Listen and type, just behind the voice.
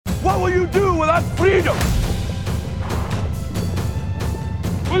will you do without freedom?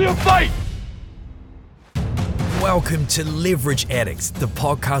 Will you fight? Welcome to Leverage Addicts, the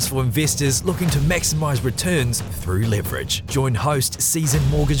podcast for investors looking to maximize returns through leverage. Join host, seasoned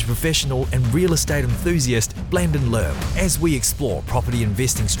mortgage professional and real estate enthusiast Blandon Lerm as we explore property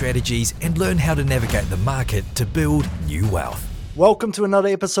investing strategies and learn how to navigate the market to build new wealth. Welcome to another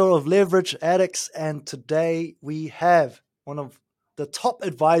episode of Leverage Addicts, and today we have one of the top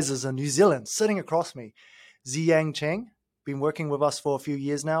advisors in New Zealand sitting across me, Ziyang Cheng. Been working with us for a few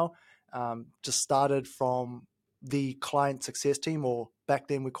years now. Just started from the client success team, or back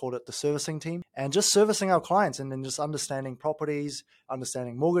then we called it the servicing team, and just servicing our clients and then just understanding properties,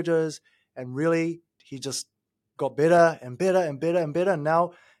 understanding mortgages, and really he just got better and better and better and better. And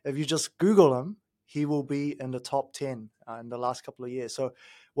now if you just Google him, he will be in the top 10 in the last couple of years. So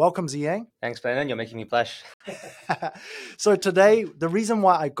welcome, Ziyang. Thanks, Brendan. You're making me blush. So today, the reason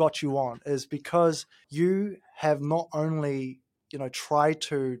why I got you on is because you have not only, tried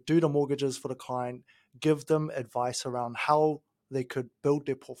to do the mortgages for the client, give them advice around how they could build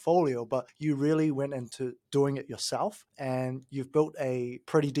their portfolio, but you really went into doing it yourself, and you've built a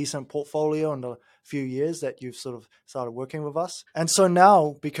pretty decent portfolio in the few years that you've sort of started working with us. And so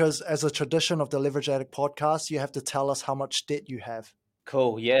now, because as a tradition of the Leverage Addict podcast, you have to tell us how much debt you have.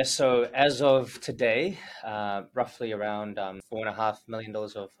 Cool. Yeah. So as of today, roughly around $4.5 million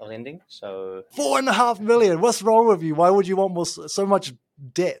of lending. So $4.5 million. What's wrong with you? Why would you want so much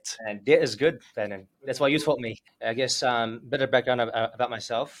debt? And debt is good, Brendan. That's why you taught me. I guess a bit of background about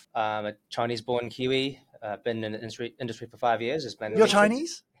myself. I'm a Chinese-born Kiwi. Been in the industry for 5 years. As Brendan You're mentioned.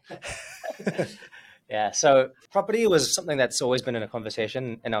 Chinese? Yeah, so property was something that's always been in a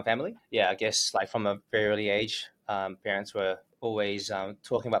conversation in our family. Yeah, I guess like from a very early age, parents were always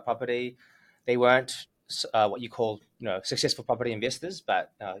talking about property. They weren't what you call, successful property investors,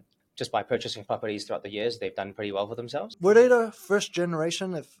 but just by purchasing properties throughout the years, they've done pretty well for themselves. Were they the first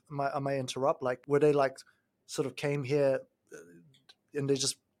generation, if I may interrupt? Like, were they like sort of came here and they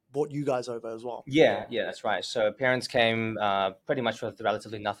just brought you guys over as well? Yeah, that's right. So parents came pretty much with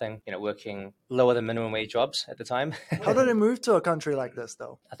relatively nothing, working lower than minimum wage jobs at the time. How did they move to a country like this,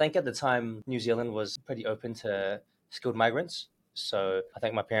 though? I think at the time, New Zealand was pretty open to skilled migrants. So I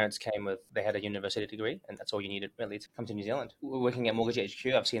think my parents they had a university degree, and that's all you needed really to come to New Zealand. Working at Mortgage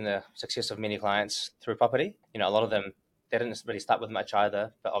HQ, I've seen the success of many clients through property. A lot of them, they didn't really start with much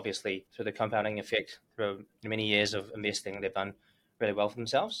either, but obviously through the compounding effect, through many years of investing, they've done really well for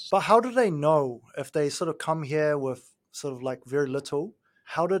themselves. But how do they know if they sort of come here with sort of like very little?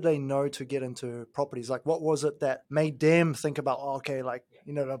 How did they know to get into properties? Like, what was it that made them think about,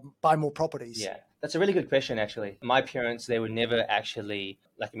 to buy more properties? Yeah, that's a really good question, actually. My parents, they were never actually,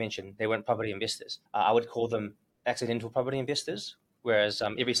 like you mentioned, they weren't property investors. I would call them accidental property investors, whereas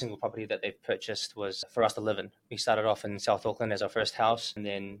every single property that they've purchased was for us to live in. We started off in South Auckland as our first house, and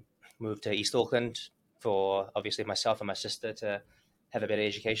then moved to East Auckland for obviously myself and my sister to have a better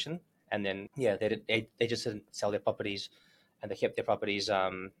education. And then, they just didn't sell their properties, and they kept their properties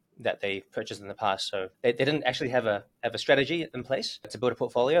that they purchased in the past. So they didn't actually have a strategy in place to build a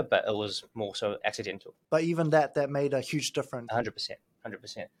portfolio, but it was more so accidental. But even that made a huge difference. 100%.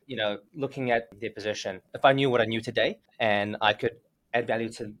 Looking at their position, if I knew what I knew today and I could add value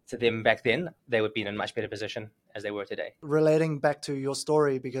to them back then, they would be in a much better position as they were today. Relating back to your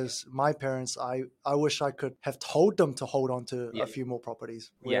story, because my parents, I wish I could have told them to hold on to a few more properties,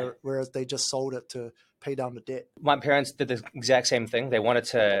 whereas they just sold it to pay down the debt. My parents did the exact same thing. They wanted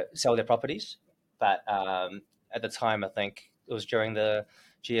to sell their properties, but at the time, I think it was during the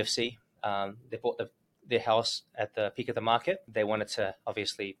GFC, they bought their house at the peak of the market. They wanted to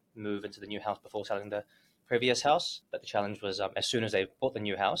obviously move into the new house before selling the previous house, but the challenge was as soon as they bought the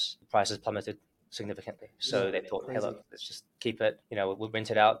new house, prices plummeted significantly. So they thought, hey, look, let's just keep it. We'll rent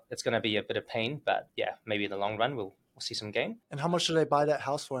it out. It's going to be a bit of pain, but maybe in the long run, we'll see some gain. And how much did they buy that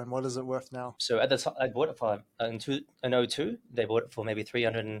house for, and what is it worth now? So at the time, I bought it for in 2002. They bought it for maybe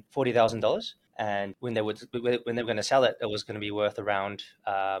 $340,000, and when they were going to sell it, it was going to be worth around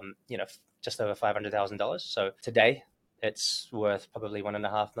just over $500,000. So today, it's worth probably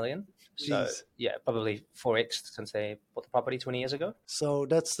 $1.5 million. So probably 4x since they bought the property 20 years ago. So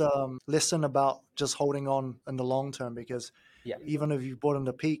that's the lesson about just holding on in the long term, because even if you bought in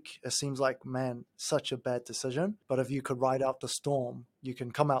the peak, it seems like, man, such a bad decision. But if you could ride out the storm, you can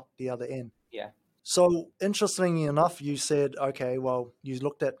come out the other end. Yeah. So interestingly enough, you said, okay, well, you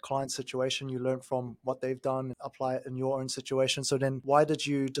looked at client situation, you learned from what they've done, apply it in your own situation. So then why did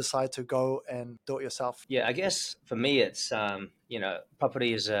you decide to go and do it yourself? Yeah, I guess for me, it's,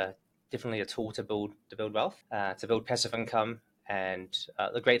 property is definitely a tool to build wealth, to build passive income, And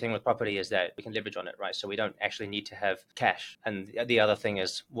the great thing with property is that we can leverage on it, right? So we don't actually need to have cash. And the other thing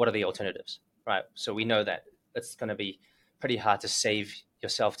is, what are the alternatives, right? So we know that it's going to be pretty hard to save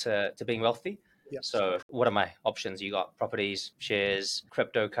yourself to being wealthy. Yep. So what are my options? You got properties, shares,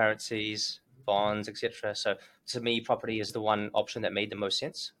 cryptocurrencies, bonds, etc. So to me, property is the one option that made the most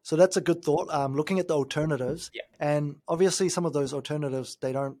sense. So that's a good thought. Looking at the alternatives, Yeah. and obviously some of those alternatives,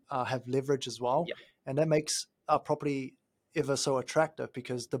 they don't have leverage as well. Yeah. And that makes a property ever so attractive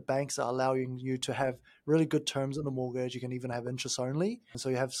because the banks are allowing you to have really good terms on the mortgage. You can even have interest only. So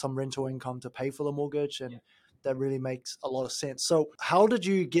you have some rental income to pay for the mortgage, and that really makes a lot of sense. So how did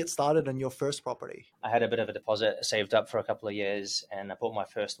you get started in your first property? I had a bit of a deposit saved up for a couple of years, and I bought my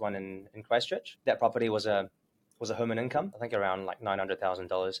first one in Christchurch. That property was a home and income, I think around like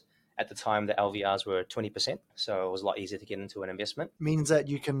 $900,000. At the time, the LVRs were 20%, so it was a lot easier to get into an investment. Means that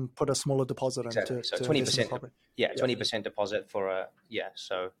you can put a smaller deposit Exactly. into So to 20%. invest in the property. Yeah, 20% deposit for a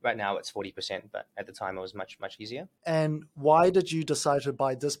So right now it's 40%, but at the time it was much easier. And why did you decide to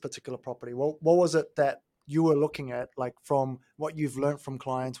buy this particular property? What was it that you were looking at, like from what you've learned from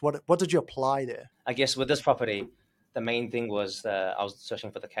clients? What did you apply there? I guess with this property, the main thing was I was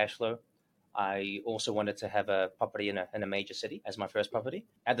searching for the cash flow. I also wanted to have a property in a major city as my first property.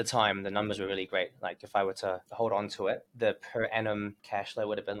 At the time, the numbers were really great. Like if I were to hold on to it, the per annum cash flow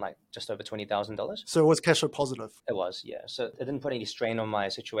would have been like just over $20,000. So it was cash flow positive. It was, yeah. So it didn't put any strain on my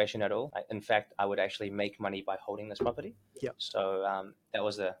situation at all. In fact, I would actually make money by holding this property. Yeah. So that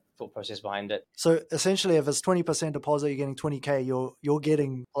was the thought process behind it. So essentially, if it's 20% deposit, you're getting 20K. You're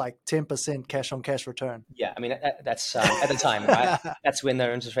getting like 10% cash on cash return. Yeah, I mean that's at the time, right? That's when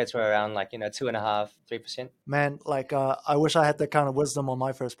the interest rates were around 2.5%, 3%. Man, I wish I had that kind of wisdom on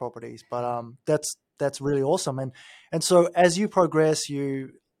my first properties, but that's really awesome. And so as you progress,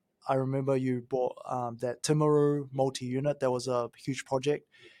 I remember you bought that Timaru multi-unit. That was a huge project.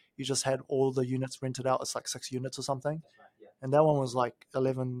 You just had all the units rented out. It's like 6 units or something. And that one was like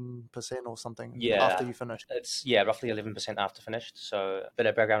 11% or something after you finished. It's roughly 11% after finished. So a bit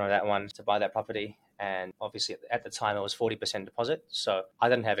of background on that one to buy that property. And obviously at the time it was 40% deposit. So I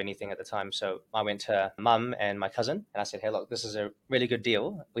didn't have anything at the time. So I went to mum and my cousin and I said, hey, look, this is a really good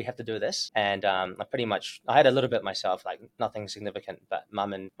deal. We have to do this. And I had a little bit myself, like nothing significant, but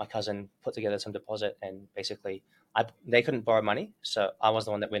mum and my cousin put together some deposit and basically they couldn't borrow money. So I was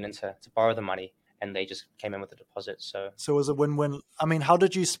the one that went in to borrow the money. And they just came in with a deposit. So it was a win-win. I mean, how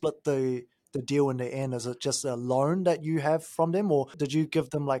did you split the deal in the end? Is it just a loan that you have from them? Or did you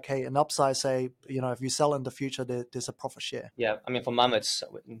give them like, hey, an upside, say, if you sell in the future, there's a profit share? Yeah, I mean, for mum, it's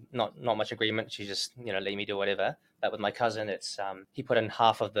not much agreement. She just, let me do whatever. But with my cousin, it's he put in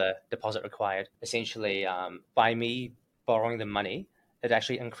half of the deposit required. Essentially, by me borrowing the money, it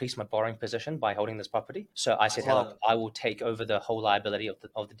actually increased my borrowing position by holding this property. So I said, "Look, I will take over the whole liability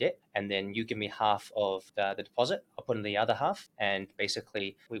of the debt, and then you give me half of the deposit. I'll put in the other half, and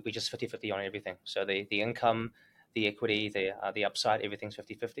basically we just 50-50 on everything. So the income, the equity, the upside, everything's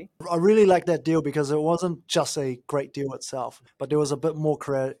 50-50. I really like that deal because it wasn't just a great deal itself, but there was a bit more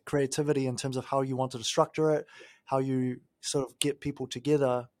creativity in terms of how you wanted to structure it, how you sort of get people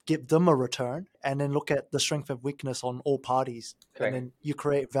together, give them a return, and then look at the strength and weakness on all parties. Correct. And then you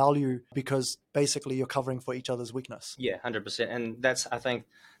create value because basically you're covering for each other's weakness. Yeah, 100%. And I think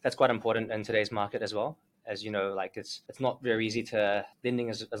that's quite important in today's market as well. As you know, it's not very easy lending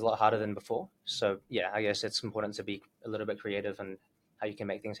is a lot harder than before. So yeah, I guess it's important to be a little bit creative in how you can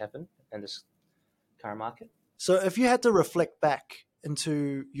make things happen in this current market. So if you had to reflect back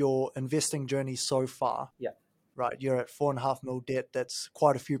into your investing journey so far, yeah. Right, you're at 4.5 mil debt. That's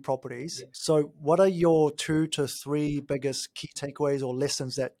quite a few properties. Yeah. So what are your 2 to 3 biggest key takeaways or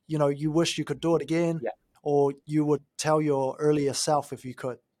lessons that, you wish you could do it again, or you would tell your earlier self if you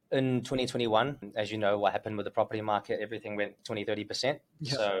could? In 2021, as you know, what happened with the property market, everything went 20-30%.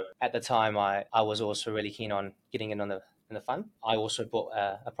 Yeah. So at the time, I was also really keen on getting in on the fund. I also bought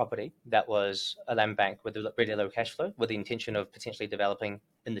a property that was a land bank with a really low cash flow with the intention of potentially developing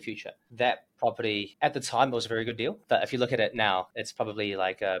in the future. That property at the time it was a very good deal, but if you look at it now, it's probably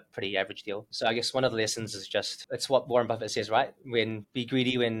like a pretty average deal. So I guess one of the lessons is it's what Warren Buffett says, right? Be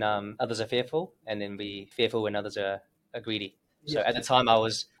greedy when others are fearful, and then be fearful when others are greedy. So at the time I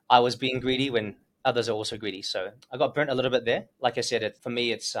was being greedy when others are also greedy. So I got burnt a little bit there. Like I said, for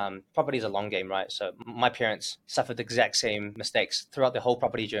me, it's property is a long game, right? So my parents suffered the exact same mistakes throughout the whole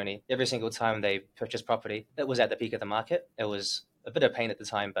property journey. Every single time they purchased property, it was at the peak of the market. It was a bit of pain at the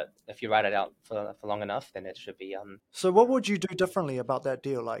time, but if you ride it out for long enough, then it should be. So what would you do differently about that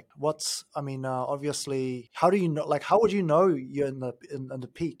deal? Like obviously, how do you know, like, how would you know you're in the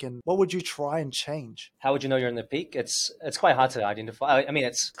peak, and what would you try and change? How would you know you're in the peak? It's quite hard to identify. I mean,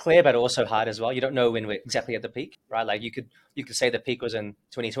 it's clear, but also hard as well. You don't know when we're exactly at the peak, right? Like you could say the peak was in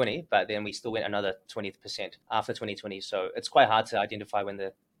 2020, but then we still went another 20% after 2020. So it's quite hard to identify when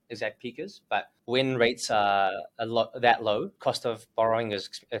the exact peak is. But when rates are that low, cost of borrowing is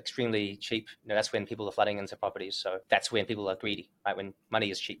extremely cheap. That's when people are flooding into properties. So that's when people are greedy, right? When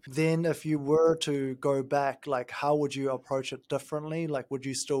money is cheap. Then if you were to go back, like, how would you approach it differently? Like, would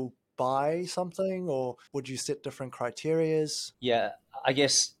you still buy something, or would you set different criterias? Yeah, I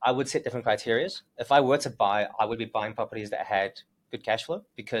guess I would set different criterias. If I were to buy, I would be buying properties that had good cash flow,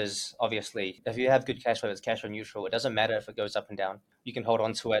 because obviously if you have good cash flow, it's cash flow neutral. It doesn't matter if it goes up and down. You can hold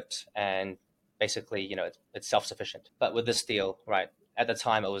on to it and basically, it's self-sufficient. But with this deal, right, at the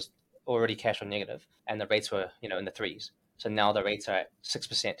time it was already cash flow negative and the rates were, in the threes. So now the rates are at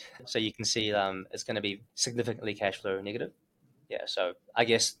 6%. So you can see it's going to be significantly cash flow negative. Yeah, so I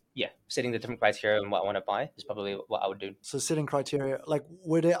guess, setting the different criteria and what I want to buy is probably what I would do. So setting criteria, like,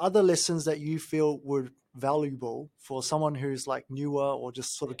 were there other lessons that you feel were valuable for someone who's like newer or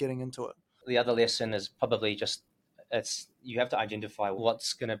just sort of getting into it? The other lesson is probably you have to identify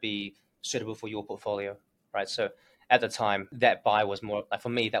what's going to be suitable for your portfolio, right? So at the time, that buy was more like, for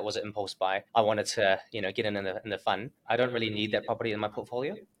me, that was an impulse buy. I wanted to, get in the fun. I don't really need that property in my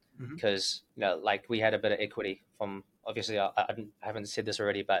portfolio because, like we had a bit of equity from, obviously, I haven't said this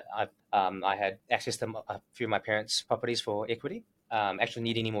already, but I had access to a few of my parents' properties for equity. Actually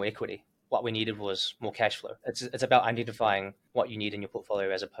need any more equity. What we needed was more cash flow. It's about identifying what you need in your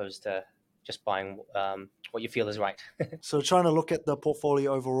portfolio as opposed to just buying what you feel is right. So trying to look at the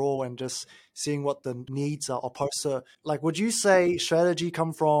portfolio overall and just seeing what the needs are, opposed to, like, would you say strategy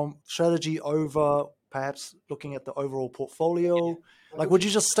over perhaps looking at the overall portfolio? Like, would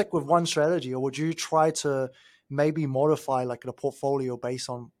you just stick with one strategy, or would you try to maybe modify like the portfolio based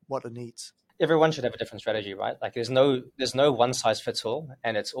on what it needs? Everyone should have a different strategy, right? Like there's no one size fits all,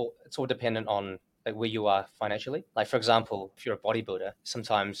 and it's all dependent on like where you are financially. Like for example, if you're a bodybuilder,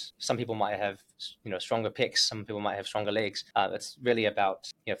 sometimes some people might have stronger pecs, some people might have stronger legs. It's really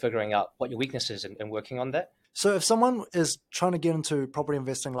about figuring out what your weakness is and working on that. So if someone is trying to get into property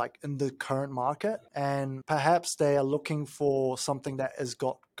investing, like in the current market, and perhaps they are looking for something that has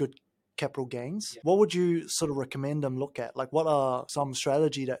got good capital gains, what would you sort of recommend them look at? Like, what are some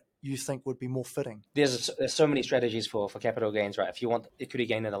strategy that you think would be more fitting? There's so many strategies for capital gains, right? If you want equity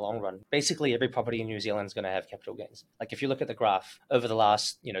gain in the long run, basically every property in New Zealand is going to have capital gains. Like if you look at the graph over the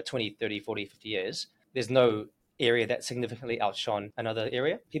last 20, 30, 40, 50 years, there's no area that significantly outshone another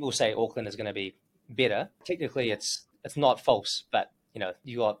area. People say Auckland is going to be better. Technically, it's not false, but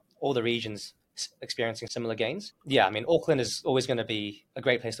you got all the regions experiencing similar gains. Yeah, I mean, Auckland is always going to be a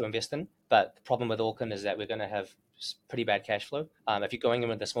great place to invest in, but the problem with Auckland is that we're going to have pretty bad cash flow. If you're going in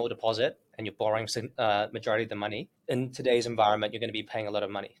with a small deposit and you're borrowing majority of the money, in today's environment, you're going to be paying a lot of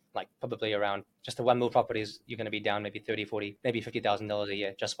money, like probably around just the one mil properties, you're going to be down maybe 30, 40, maybe $50,000 a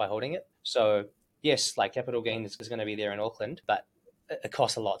year just by holding it. So yes, like capital gain is going to be there in Auckland, but it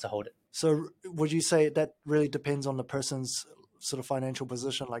costs a lot to hold it. So would you say that really depends on the person's sort of financial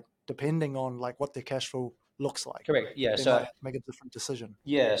position, like depending on like what their cash flow looks like? Correct. Yeah. They So might make a different decision.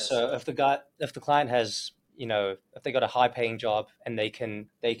 Yeah. So if the client has, if they got a high paying job and they can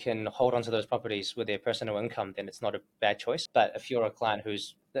hold on to those properties with their personal income, then it's not a bad choice. But if you're a client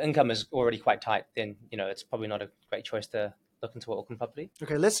whose the income is already quite tight, then, it's probably not a great choice to look into an Auckland property.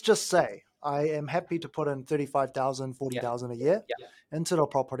 Okay, let's just say I am happy to put in 35,000, 40,000 a year into the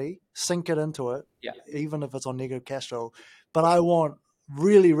property, sink it into it, even if it's on negative cash flow, but I want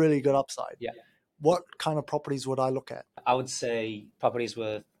really, really good upside. Yeah. What kind of properties would I look at? I would say properties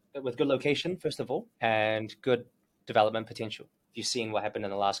with good location, first of all, and good development potential. You've seen what happened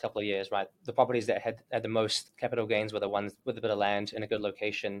in the last couple of years, right? The properties that had the most capital gains were the ones with a bit of land in a good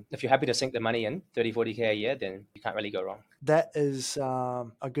location. If you're happy to sink the money in, 30, 40K a year, then you can't really go wrong. That is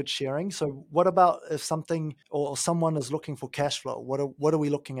a good sharing. So what about if something or someone is looking for cash flow? What are we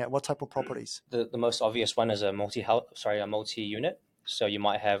looking at? What type of properties? The most obvious one is a multi-unit. So you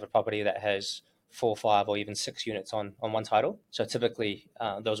might have a property that has 4, 5, or even 6 units on one title. So typically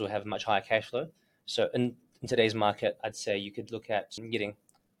those will have much higher cash flow. So in today's market, I'd say you could look at getting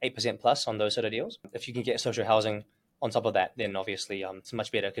 8% plus on those sort of deals. If you can get social housing on top of that, then obviously it's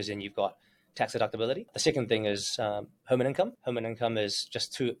much better because then you've got tax deductibility. The second thing is home and income. Home and income is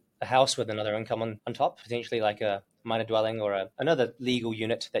just a house with another income on top, potentially like a minor dwelling or another legal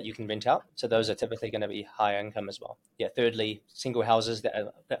unit that you can rent out. So those are typically going to be higher income as well. Yeah. Thirdly, single houses that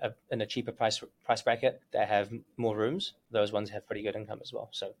are in a cheaper price bracket that have more rooms. Those ones have pretty good income as well.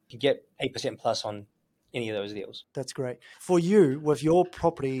 So you get 8% plus on any of those deals. That's great. For you, with your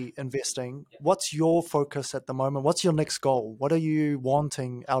property investing, what's your focus at the moment? What's your next goal? What are you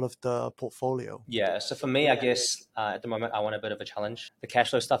wanting out of the portfolio? Yeah, so for me, I guess at the moment, I want a bit of a challenge. The cash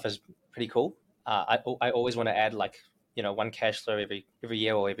flow stuff is pretty cool. I always want to add one cash flow every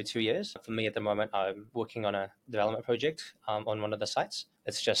year or every 2 years. For me, at the moment, I'm working on a development project on one of the sites.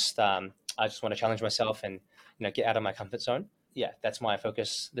 It's just I just want to challenge myself and get out of my comfort zone. Yeah, that's my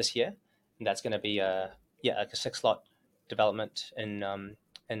focus this year, and that's going to be like a 6-lot development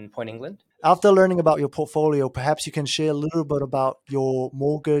in Point England. After learning about your portfolio, perhaps you can share a little bit about your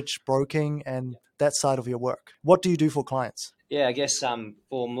mortgage broking and that side of your work. What do you do for clients? Yeah, I guess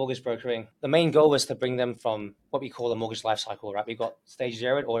for mortgage brokering, the main goal is to bring them from what we call a mortgage life cycle, right? We've got stage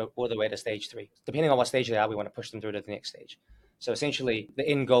 0 all the way to stage 3. Depending on what stage they are, we want to push them through to the next stage. So essentially, the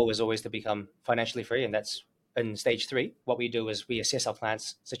end goal is always to become financially free, and that's in stage 3. What we do is we assess our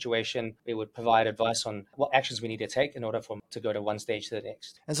client's situation. We would provide advice on what actions we need to take in order for them to go to one stage to the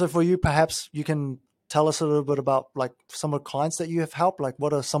next. And so for you, perhaps you can tell us a little bit about like some of the clients that you have helped. Like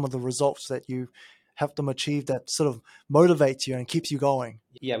what are some of the results that you help them achieve that sort of motivates you and keeps you going?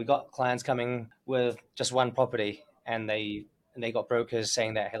 Yeah, we got clients coming with just one property, and they got brokers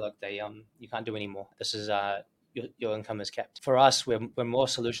saying that, hey, look, you can't do any more. This is your income is capped. For us, we're more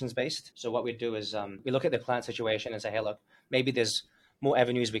solutions based. So what we do is we look at the client situation and say, hey, look, maybe there's more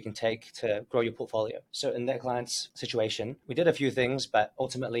avenues we can take to grow your portfolio. So in that client's situation, we did a few things, but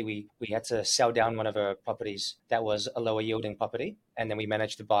ultimately we had to sell down one of our properties that was a lower yielding property. And then we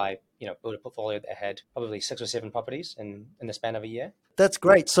managed to build a portfolio that had probably 6 or 7 properties in the span of a year. That's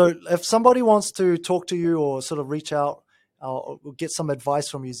great. So if somebody wants to talk to you or sort of reach out or get some advice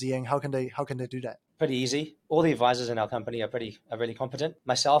from you, Ziyang, how can they do that? Pretty easy. All the advisors in our company are really competent.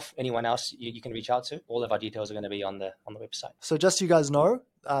 Myself, anyone else you can reach out to. All of our details are going to be on the website. So just so you guys know,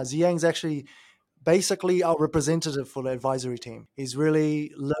 Ziyang's actually basically our representative for the advisory team. He's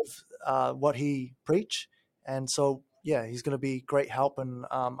really lived what he preach, and so yeah, he's going to be great help. And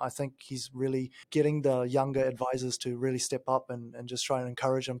I think he's really getting the younger advisors to really step up and just try and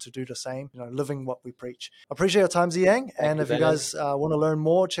encourage them to do the same, living what we preach. Appreciate your time, Ziyang. And if you guys want to learn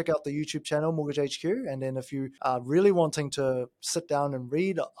more, check out the YouTube channel, Mortgage HQ. And then if you are really wanting to sit down and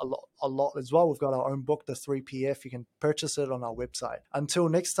read a lot as well, we've got our own book, The 3PF. You can purchase it on our website. Until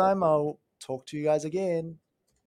next time, I'll talk to you guys again.